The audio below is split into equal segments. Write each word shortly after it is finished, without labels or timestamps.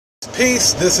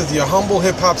Peace, this is your humble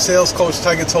hip-hop sales coach,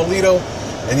 Tiger Toledo,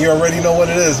 and you already know what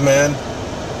it is, man.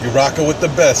 You're rocking with the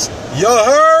best. You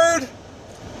heard?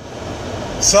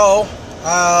 So,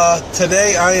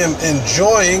 today I am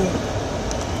enjoying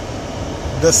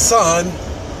the sun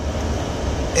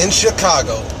in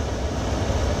Chicago.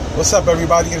 What's up,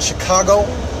 everybody in Chicago?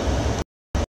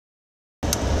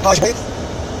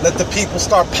 Let the people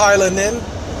start piling in.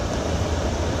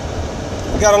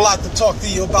 We got a lot to talk to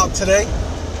you about today.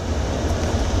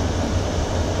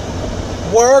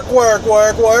 Work.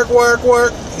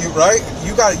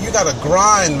 You gotta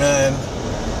grind, man.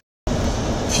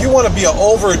 If you want to be an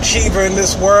overachiever in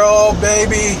this world,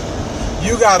 baby,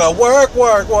 you gotta work.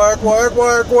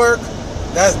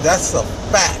 That's a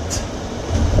fact.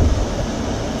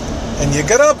 And you're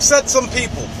gonna upset some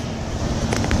people.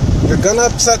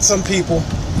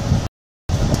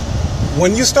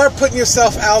 When you start putting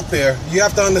yourself out there, you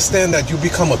have to understand that you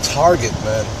become a target,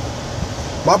 man.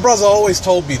 My brother always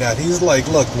told me that. He's like,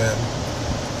 look, man,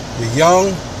 you're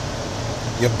young,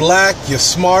 you're black, you're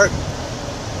smart,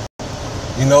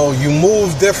 you know, you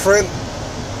move different.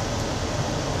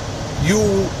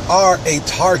 You are a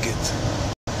target.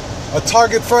 A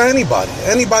target for anybody.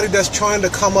 Anybody that's trying to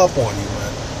come up on you,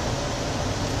 man.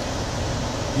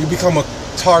 You become a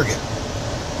target.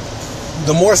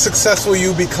 The more successful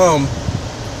you become,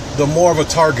 the more of a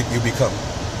target you become.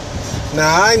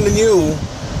 Now, I knew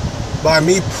by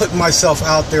me putting myself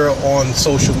out there on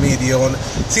social media.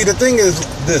 See, the thing is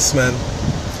this, man.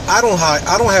 I don't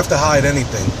have to hide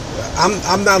anything.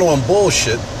 I'm not on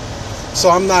bullshit,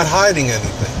 so I'm not hiding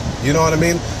anything. You know what I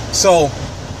mean? So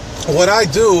what I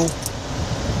do,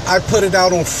 I put it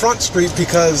out on Front Street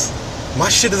because my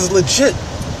shit is legit.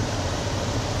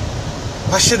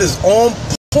 My shit is on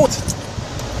point.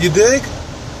 You dig?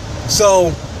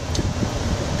 So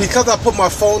because I put my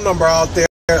phone number out there,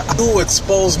 I do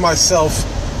expose myself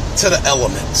to the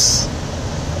elements.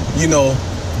 You know,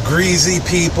 greasy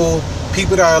people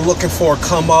that are looking for a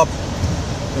come up.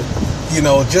 You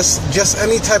know, just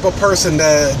any type of person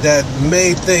that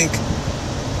may think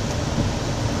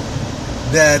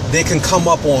that they can come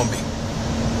up on me.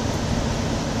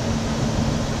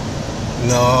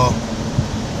 No.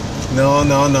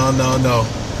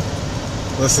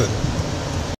 Listen.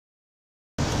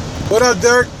 What up,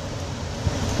 Dirk?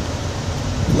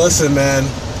 Listen, man,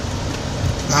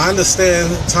 I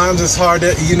understand times is hard.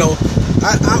 You know,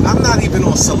 I'm not even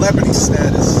on celebrity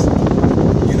status.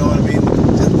 You know what I mean?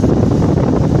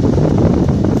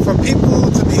 For people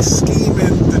to be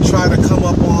scheming to try to come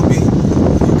up on me,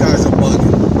 you guys are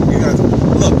bugging.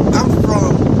 Look, I'm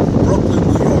from Brooklyn,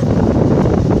 New York.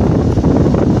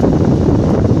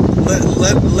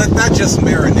 Let that just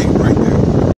marinate right there.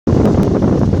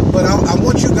 But I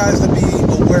want you guys to be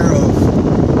aware of,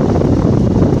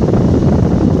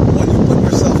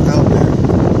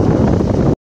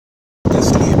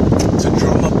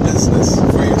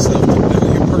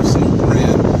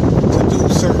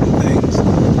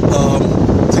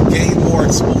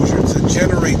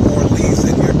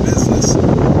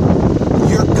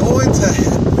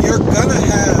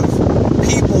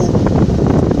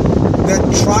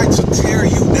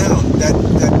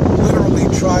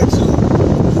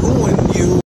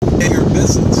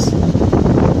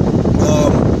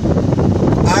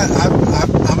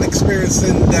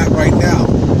 that right now,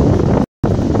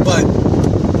 but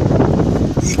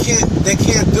they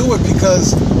can't do it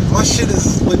because my shit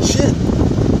is legit.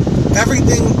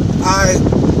 Everything I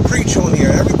preach on here,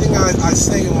 everything I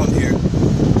say on here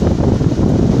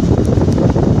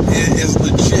is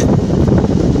legit.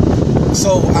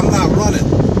 So I'm not running.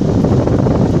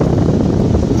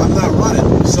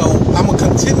 So I'm gonna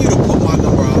continue to put my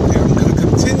number out there. I'm gonna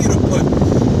continue to put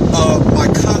my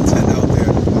content out there.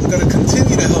 I'm gonna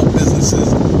continue to help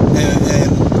businesses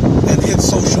and hit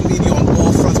social media on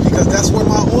all fronts because that's where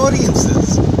my audience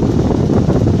is.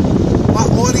 My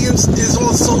audience is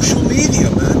on social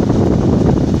media, man.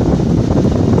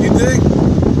 You dig?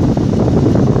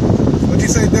 What'd you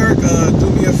say, Derek? Do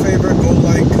me a favor, go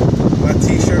like my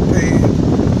t-shirt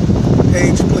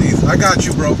page, please. I got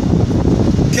you, bro.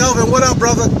 Kelvin, what up,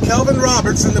 brother? Kelvin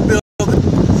Roberts in the building. I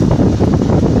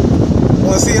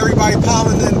want to see everybody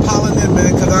piling in,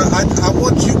 man, because I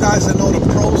want you guys to know the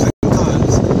pros and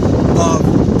cons of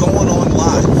going on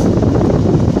live.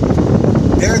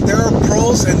 There are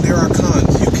pros and there are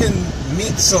cons. You can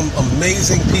meet some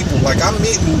amazing people. Like, I'm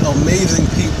meeting amazing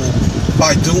people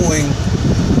by doing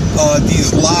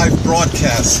these live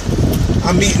broadcasts.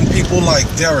 I'm meeting people like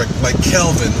Derek, like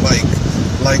Kelvin, like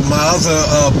my other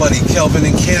buddy Kelvin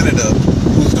in Canada,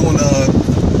 who's doing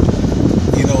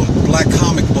black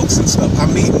comic books and stuff.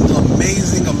 I'm meeting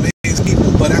amazing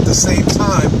people but at the same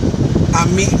time,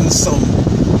 I'm meeting some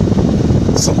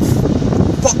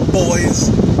fuck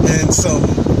boys and some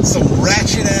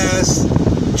ratchet ass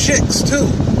chicks too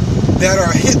that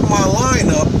are hitting my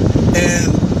lineup, and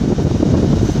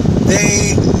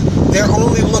they're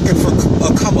only looking for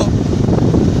a come up.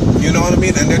 You know what I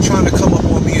mean? And they're trying to come up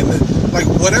on me, and like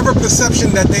whatever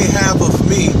perception that they have of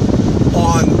me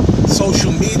on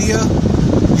social media,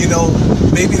 you know,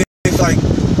 maybe they like,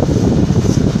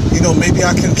 you know, maybe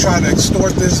I can try to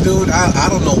extort this dude. I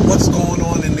don't know what's going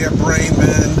on in their brain,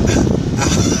 man.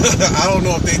 I don't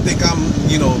know if they think I'm,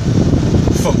 you know,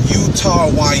 from Utah,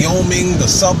 Wyoming, the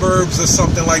suburbs or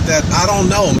something like that. I don't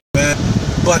know, man.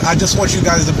 But I just want you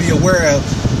guys to be aware of,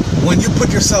 when you put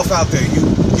yourself out there, you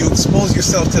expose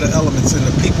yourself to the elements and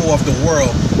the people of the world,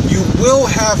 you will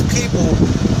have people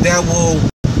that will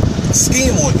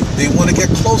scheme on you. They want to get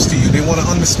close to you. They want to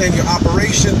understand your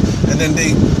operation, and then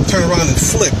they turn around and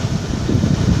flip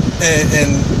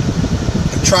and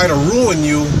try to ruin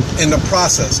you in the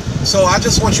process. So I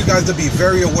just want you guys to be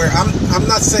very aware. I'm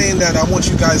not saying that I want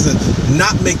you guys to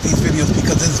not make these videos,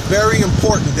 because it's very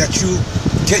important that you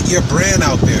get your brand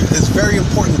out there. It's very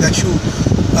important that you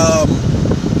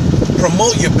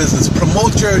promote your business,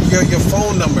 promote your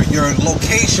phone number, your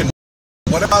location,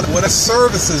 what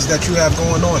services that you have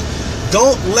going on.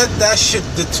 Don't let that shit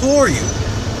detour you.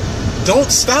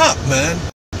 Don't stop, man.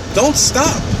 Don't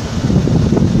stop.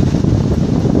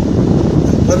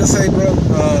 What did I say, bro?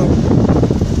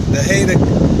 The hater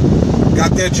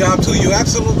got their job too. You're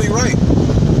absolutely right.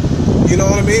 You know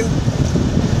what I mean?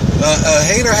 A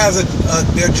hater has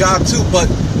their job too, but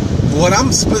what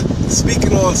I'm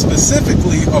speaking on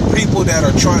specifically are people that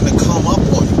are trying to come up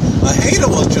on you. A hater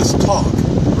will just talk,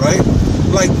 right?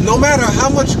 Like, no matter how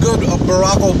much good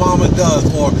Barack Obama does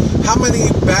or how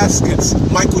many baskets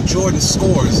Michael Jordan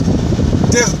scores,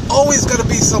 there's always going to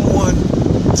be someone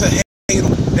to hate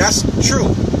him. That's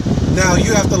true. Now,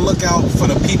 you have to look out for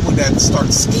the people that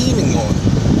start scheming on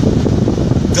you.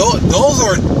 Those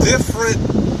are different.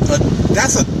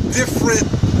 That's a different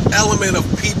element of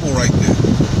people right there.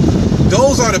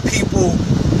 Those are the people,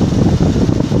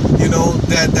 you know,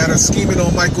 that are scheming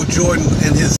on Michael Jordan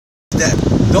and his debt.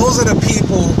 Those are the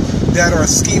people that are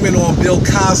scheming on Bill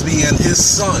Cosby and his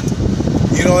son.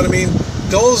 You know what I mean?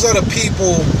 Those are the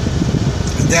people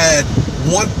that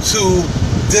want to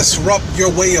disrupt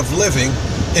your way of living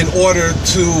in order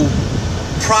to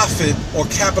profit or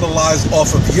capitalize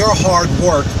off of your hard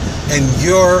work and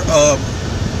your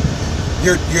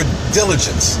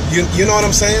diligence. You know what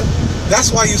I'm saying?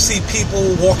 That's why you see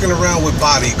people walking around with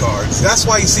bodyguards. That's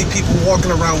why you see people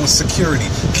walking around with security.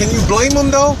 Can you blame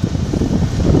them though?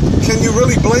 Can you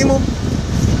really blame them?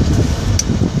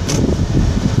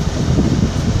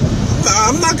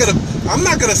 I'm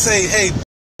not gonna say, hey,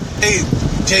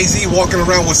 Jay-Z walking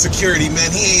around with security,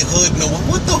 man, he ain't hood no one.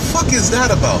 What the fuck is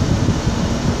that about?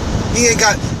 He ain't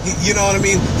got, you know what I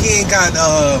mean? He ain't got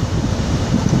a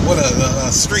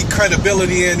street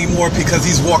credibility anymore because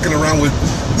he's walking around with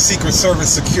Secret Service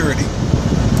security.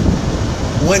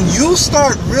 When you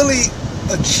start really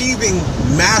achieving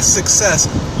mass success,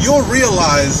 you'll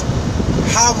realize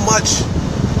how much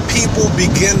people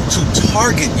begin to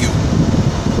target you.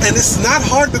 And it's not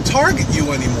hard to target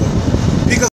you anymore,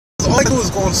 because all I do is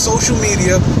go on social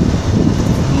media,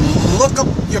 look up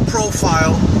your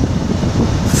profile,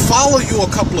 follow you a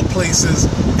couple of places,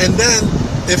 and then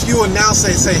if you announce,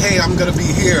 say, hey, I'm going to be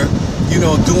here, you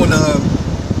know, doing a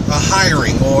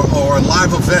hiring or a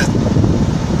live event,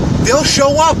 they'll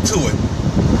show up to it.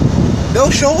 They'll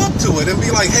show up to it and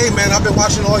be like, hey, man, I've been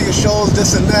watching all your shows,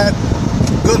 this and that,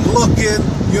 good looking,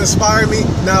 you inspire me.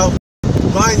 Now,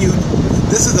 mind you,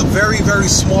 this is a very, very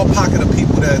small pocket of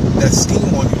people that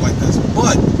scheme on you like this.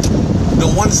 But the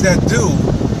ones that do,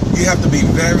 you have to be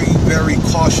very, very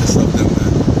cautious of them,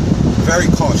 man.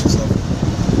 Very cautious of them.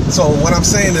 So what I'm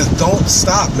saying is, don't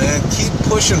stop, man. Keep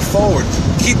pushing forward.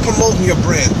 Keep promoting your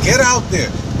brand. Get out there.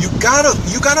 You gotta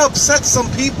upset some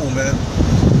people, man.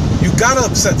 You gotta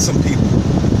upset some people.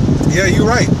 Yeah, you're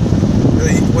right.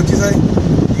 What'd you say?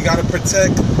 You gotta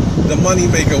protect the money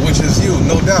maker, which is you,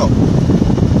 no doubt.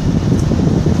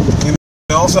 You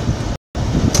know, also,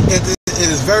 it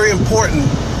is very important,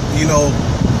 you know,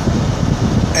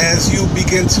 as you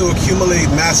begin to accumulate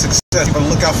mass success, you gotta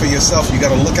look out for yourself. You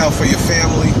gotta look out for your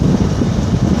family,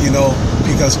 you know,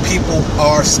 because people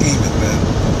are scheming, man.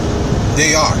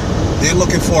 They are. They're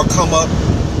looking for a come up.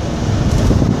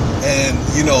 And,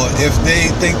 you know, if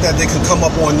they think that they can come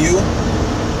up on you,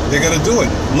 they're going to do it.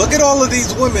 Look at all of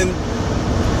these women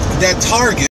that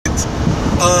target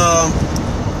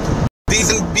these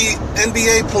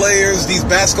NBA players, these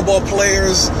basketball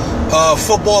players,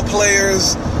 football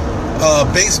players,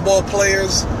 baseball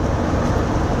players,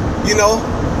 you know,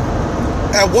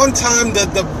 at one time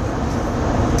the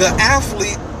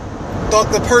athlete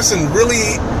thought the person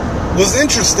really was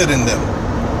interested in them,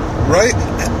 right?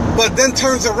 But then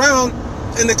turns around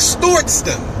and extorts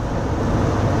them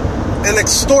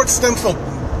for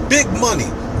big money.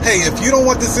 Hey, if you don't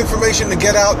want this information to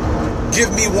get out,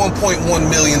 give me $1.1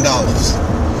 million.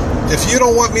 If you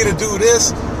don't want me to do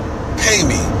this, pay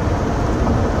me.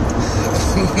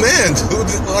 Man, dude,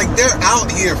 like, they're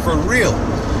out here for real.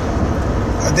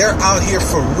 They're out here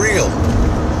for real.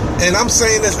 And I'm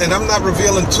saying this, and I'm not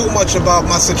revealing too much about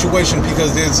my situation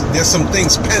because there's some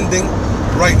things pending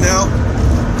right now.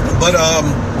 But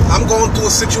I'm going through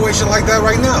a situation like that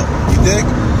right now. You dig?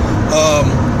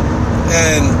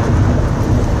 And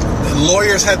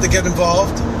lawyers had to get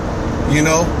involved. You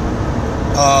know,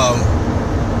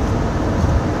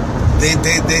 they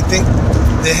think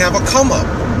they have a come up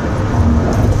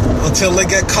until they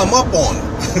get come up on.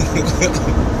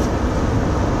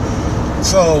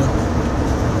 So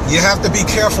you have to be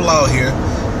careful out here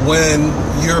when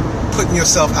you're putting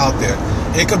yourself out there.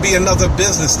 It could be another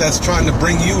business that's trying to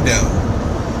bring you down.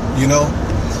 You know,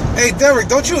 hey Derek,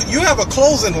 don't you have a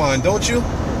clothing line, don't you?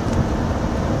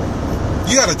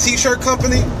 You got a t-shirt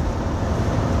company?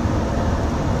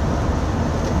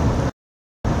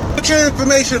 Put your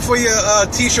information for your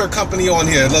t-shirt company on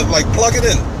here. Like, plug it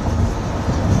in.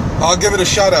 I'll give it a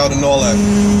shout out and all that.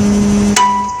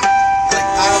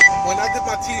 Like, when I did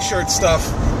my t-shirt stuff,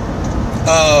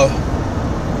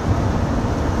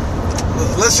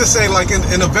 let's just say, like,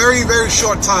 in a very, very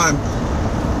short time,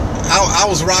 I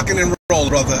was rocking and rolling,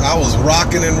 brother. I was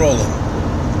rocking and rolling.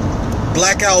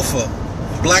 Black Alpha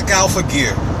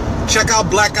gear. Check out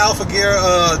Black Alpha gear.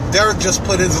 Derek just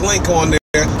put his link on there.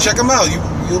 Check them out.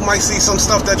 You might see some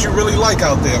stuff that you really like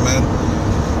out there, man.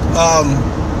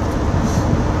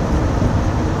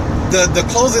 The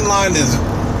clothing line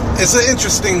it's an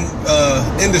interesting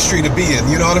industry to be in.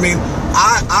 You know what I mean?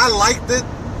 I liked it.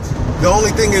 The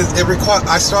only thing is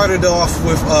I started off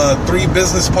with 3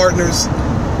 business partners.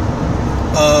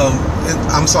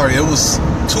 I'm sorry, it was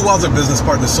 2 other business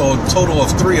partners, so a total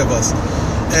of 3 of us.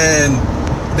 And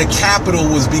the capital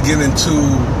was beginning to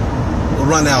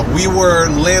run out. We were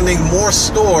landing more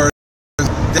stores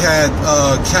that had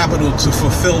capital to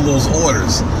fulfill those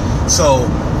orders. So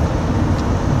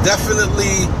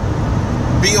definitely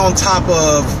be on top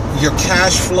of your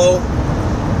cash flow,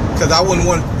 because I wouldn't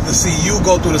want to see you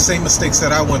go through the same mistakes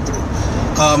that I went through.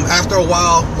 After a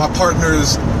while, my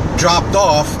partners dropped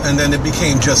off, and then it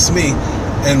became just me.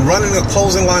 And running a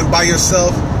clothing line by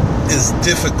yourself is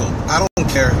difficult. I don't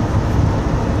care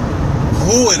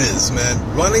who it is, man.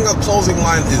 Running a clothing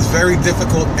line is very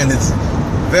difficult, and it's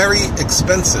very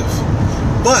expensive.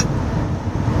 But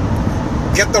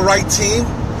get the right team,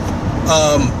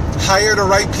 hire the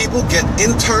right people, get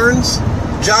interns.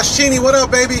 Josh Cheney, what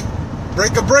up, baby?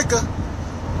 Breaker.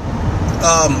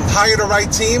 Hire the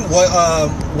right team.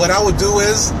 What I would do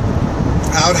is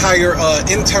I would hire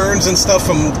interns and stuff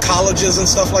from colleges and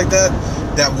stuff like that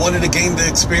wanted to gain the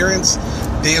experience.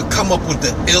 They'll come up with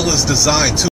the illest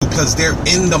design too, because they're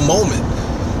in the moment.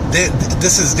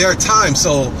 This is their time.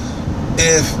 So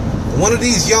if one of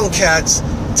these young cats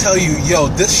tell you, yo,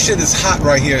 this shit is hot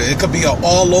right here, it could be an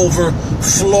all over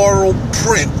floral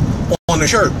print on a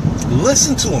shirt,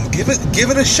 listen to them. Give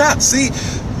it a shot. See,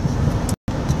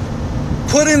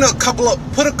 put a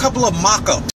couple of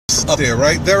mock-ups up there,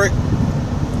 right, Derek?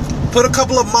 Put a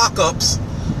couple of mock-ups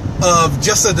of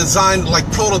just a design, like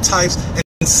prototypes,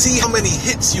 and see how many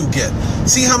hits you get.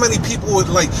 See how many people would,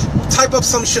 like, type up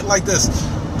some shit like this.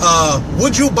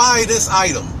 Would you buy this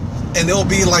item? And it'll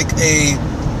be like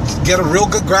get a real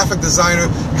good graphic designer,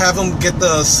 have them get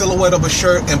the silhouette of a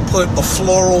shirt and put a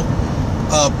floral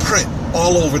print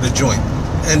all over the joint.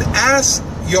 And ask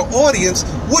your audience,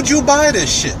 would you buy this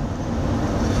shit?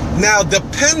 Now,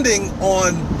 depending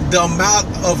on the amount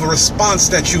of response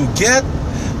that you get,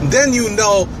 then you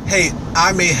know, hey,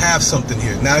 I may have something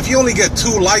here. Now, if you only get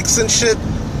 2 likes and shit,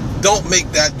 don't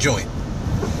make that joint.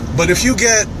 But if you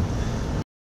get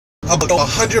about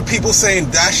 100 people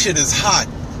saying that shit is hot,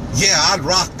 yeah, I'd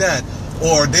rock that.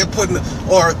 Or they're putting,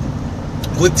 or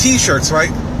with t-shirts,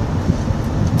 right?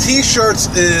 T-shirts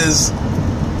is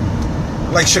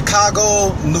like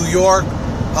Chicago, New York.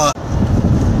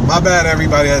 My bad,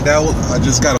 everybody. I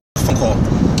just got a phone call.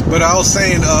 But I was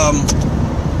saying,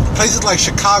 places like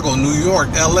Chicago, New York,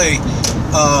 LA,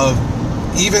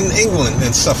 even England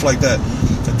and stuff like that,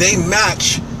 they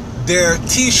match their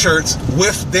t-shirts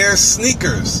with their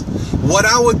sneakers. What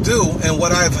I would do, and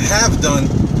what I have done,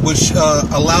 which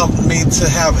allowed me to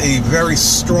have a very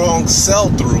strong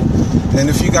sell-through. And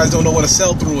if you guys don't know what a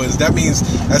sell-through is, that means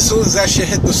as soon as that shit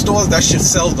hit the stores, that shit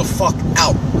sells the fuck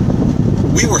out.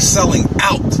 We were selling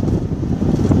out.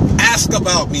 Ask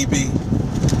about me, B.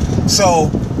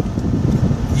 So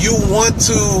you want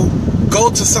to go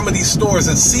to some of these stores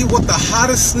and see what the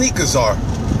hottest sneakers are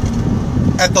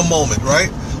at the moment,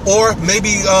 right? Or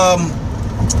maybe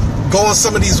go on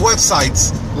some of these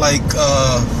websites, like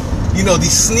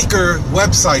these sneaker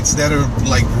websites that are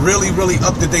like really, really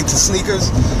up to date to sneakers,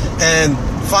 and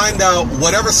find out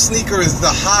whatever sneaker is the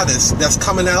hottest that's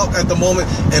coming out at the moment,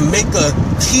 and make a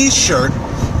t-shirt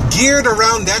geared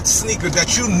around that sneaker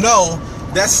that you know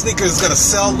that sneaker is gonna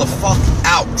sell the fuck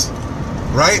out,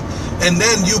 right? And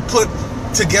then you put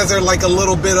together like a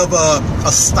little bit of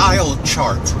a style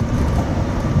chart.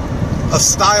 A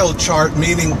style chart,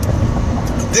 meaning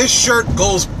this shirt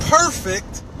goes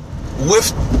perfect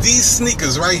with these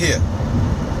sneakers right here.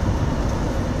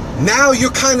 Now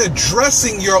you're kind of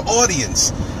dressing your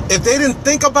audience. If they didn't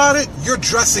think about it, you're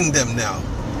dressing them now.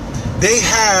 They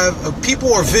have,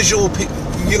 people are visual,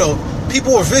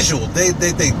 people are visual. They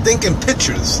think in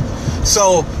pictures.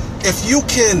 So if you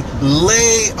can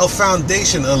lay a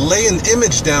foundation, lay an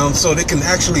image down so they can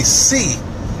actually see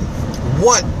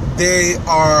what they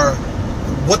are,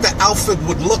 what the outfit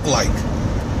would look like,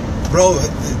 bro,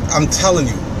 I'm telling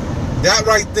you, that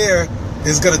right there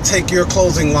is going to take your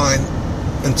clothing line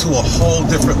into a whole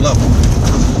different level.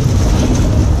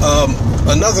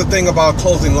 Another thing about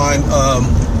clothing line,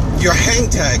 your hang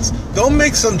tags. Don't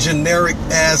make some generic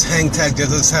ass hang tag that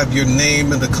just have your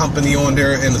name and the company on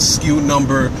there and the SKU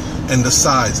number and the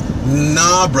size.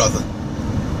 Nah, brother.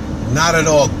 Not at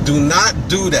all. Do not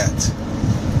do that.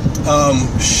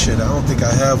 Shit, I don't think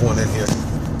I have one in here.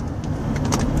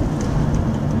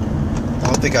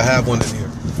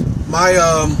 My,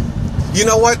 you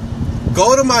know what?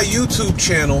 Go to my YouTube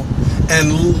channel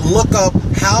and look up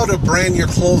how to brand your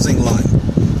clothing line.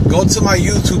 Go to my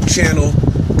YouTube channel,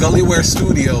 Gullyware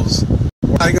Studios,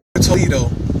 Tiger Toledo,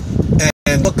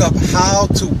 and look up how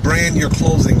to brand your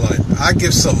clothing line. I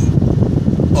give some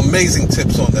amazing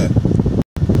tips on that.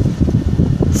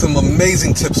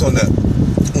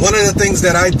 One of the things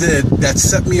that I did that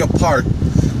set me apart,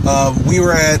 we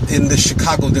were in this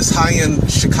high-end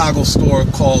Chicago store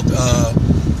called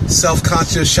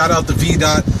Self-Conscious. Shout out to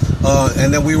V-Dot.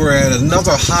 And then we were at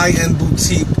another high-end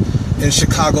boutique in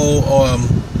Chicago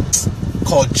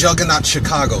called Juggernaut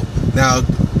Chicago. Now,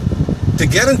 to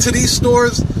get into these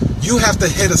stores, you have to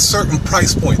hit a certain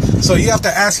price point. So you have to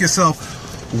ask yourself,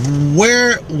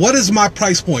 what is my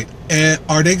price point? And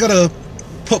are they going to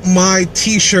put my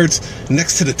t-shirts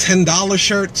next to the $10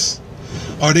 shirts?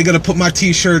 Are they going to put my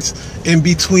t-shirts in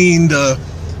between the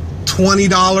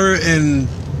 $20 and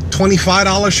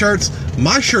 $25 shirts?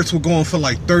 My shirts were going for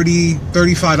like $30,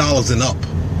 $35 and up.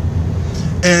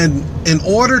 And in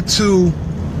order to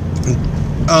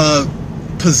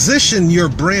position your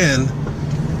brand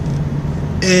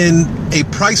in a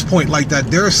price point like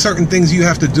that, there are certain things you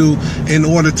have to do in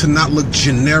order to not look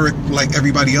generic like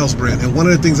everybody else brand. And one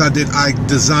of the things I did, I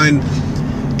designed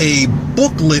a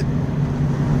booklet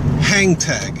hang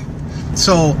tag.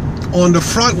 So on the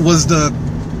front was the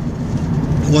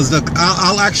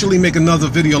I'll actually make another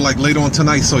video like later on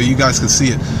tonight so you guys can see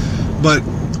it. But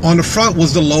on the front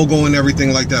was the logo and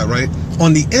everything like that, right?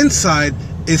 On the inside,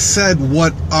 it said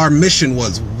what our mission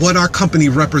was, what our company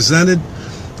represented.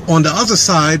 On the other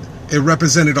side, it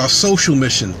represented our social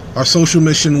mission. Our social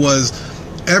mission was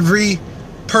every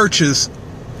purchase,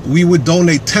 we would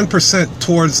donate 10%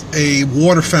 towards a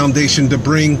water foundation to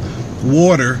bring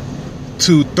water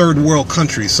to third world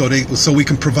countries, so we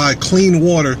can provide clean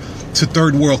water to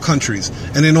third world countries.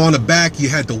 And then on the back you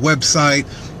had the website,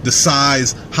 the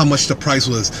size, how much the price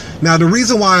was. Now the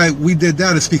reason why we did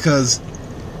that is because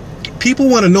people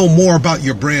want to know more about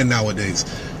your brand nowadays.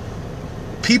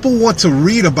 People want to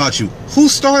read about you. Who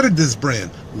started this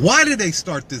brand? Why did they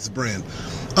start this brand?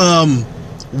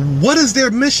 What is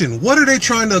their mission? What are they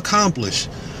trying to accomplish?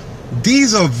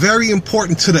 These are very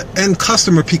important to the end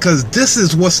customer, because this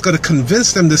is what's going to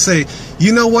convince them to say,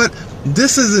 you know what?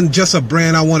 This isn't just a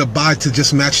brand I want to buy to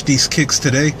just match these kicks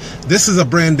today. This is a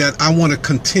brand that I want to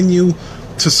continue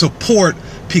to support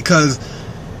because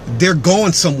they're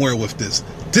going somewhere with this.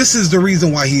 This is the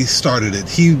reason why he started it.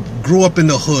 He grew up in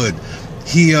the hood.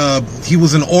 He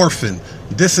was an orphan,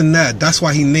 this and that. That's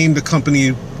why he named the company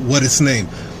what it's named.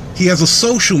 He has a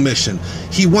social mission.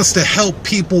 He wants to help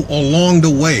people along the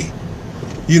way.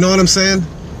 You know what I'm saying?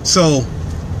 So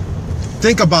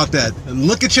think about that and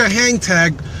look at your hang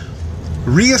tag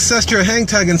reassess your hang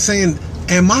tag and saying,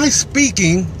 am I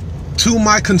speaking to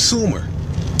my consumer?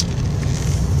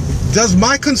 Does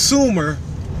my consumer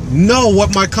know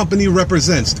what my company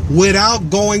represents without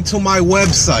going to my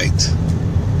website?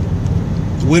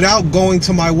 Without going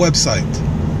to my website.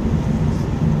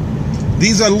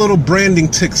 These are little branding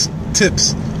tips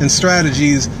and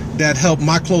strategies that help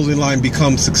my closing line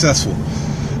become successful.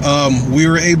 We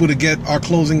were able to get our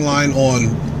closing line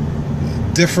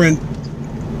on different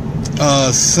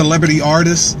celebrity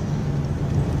artists.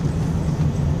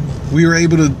 We were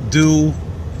able to do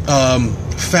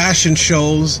fashion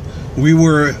shows. We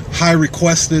were high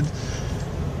requested.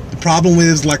 The problem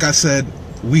is, like I said,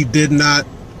 we did not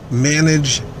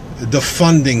manage the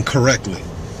funding correctly,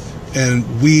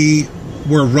 and we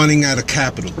were running out of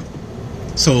capital.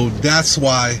 So that's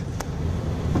why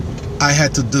I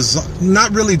had to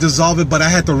not really dissolve it, but I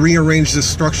had to rearrange the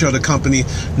structure of the company.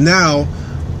 Now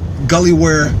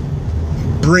Gullyware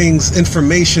brings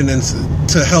information and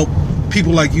to help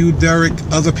people like you, Derek,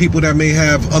 other people that may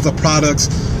have other products,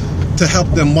 to help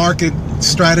them market,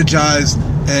 strategize,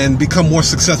 and become more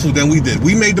successful than we did.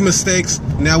 We made the mistakes.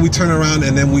 Now we turn around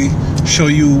and then we show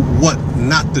you what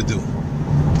not to do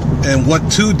and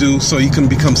what to do so you can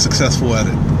become successful at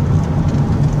it.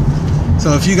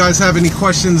 So if you guys have any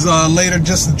questions later,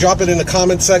 just drop it in the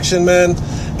comment section, man,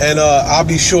 and I'll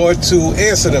be sure to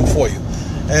answer them for you.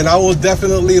 And I will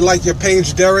definitely like your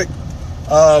page, Derek.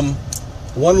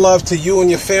 One love to you and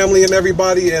your family and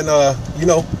everybody, and you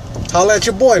know, holla at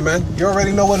your boy, man. You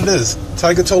already know what it is.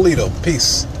 Tiger Toledo.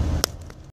 Peace.